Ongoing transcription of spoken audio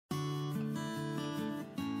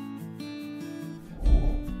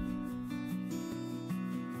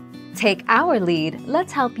Take our lead,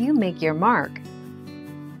 let's help you make your mark.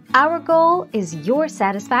 Our goal is your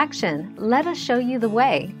satisfaction. Let us show you the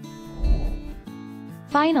way.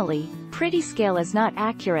 Finally, PrettyScale is not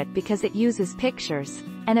accurate because it uses pictures,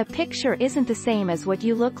 and a picture isn't the same as what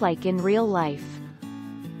you look like in real life.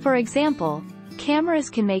 For example, cameras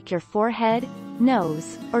can make your forehead,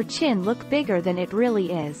 nose, or chin look bigger than it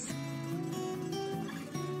really is.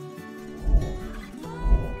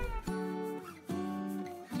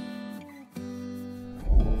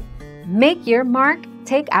 Make your mark,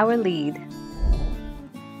 take our lead.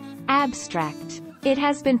 Abstract. It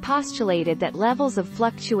has been postulated that levels of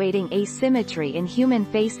fluctuating asymmetry in human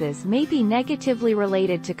faces may be negatively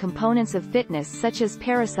related to components of fitness such as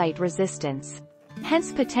parasite resistance.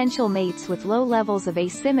 Hence, potential mates with low levels of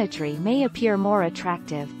asymmetry may appear more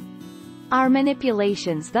attractive. Our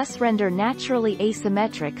manipulations thus render naturally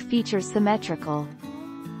asymmetric features symmetrical.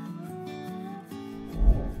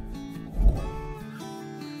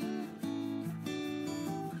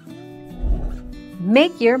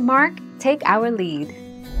 Make your mark, take our lead.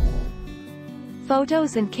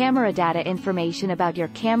 Photos and camera data information about your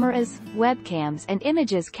cameras, webcams and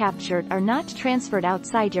images captured are not transferred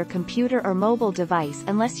outside your computer or mobile device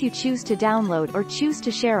unless you choose to download or choose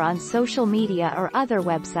to share on social media or other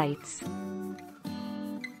websites.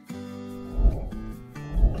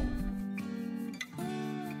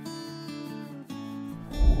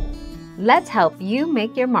 Let's help you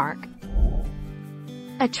make your mark.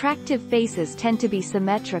 Attractive faces tend to be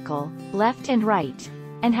symmetrical, left and right,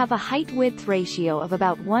 and have a height-width ratio of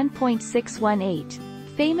about 1.618,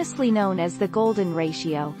 famously known as the golden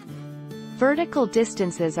ratio. Vertical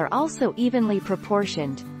distances are also evenly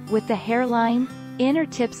proportioned, with the hairline, inner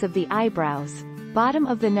tips of the eyebrows, bottom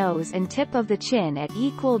of the nose and tip of the chin at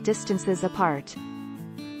equal distances apart.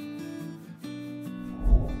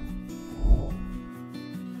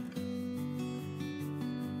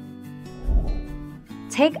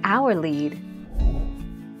 Take our lead.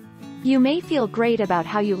 You may feel great about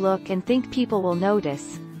how you look and think people will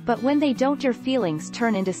notice, but when they don't, your feelings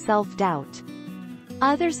turn into self-doubt.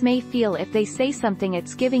 Others may feel if they say something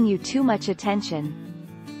it's giving you too much attention.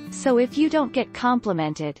 So if you don't get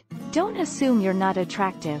complimented, don't assume you're not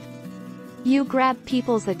attractive. You grab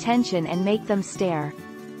people's attention and make them stare.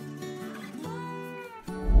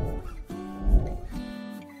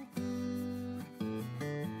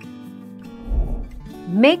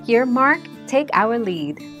 Make your mark, take our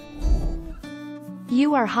lead.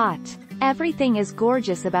 You are hot. Everything is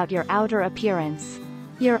gorgeous about your outer appearance.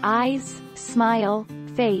 Your eyes, smile,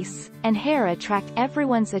 face, and hair attract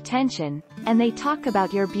everyone's attention, and they talk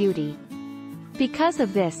about your beauty. Because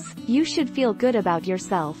of this, you should feel good about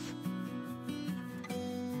yourself.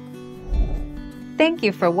 Thank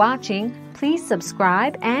you for watching. Please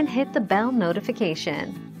subscribe and hit the bell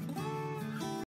notification.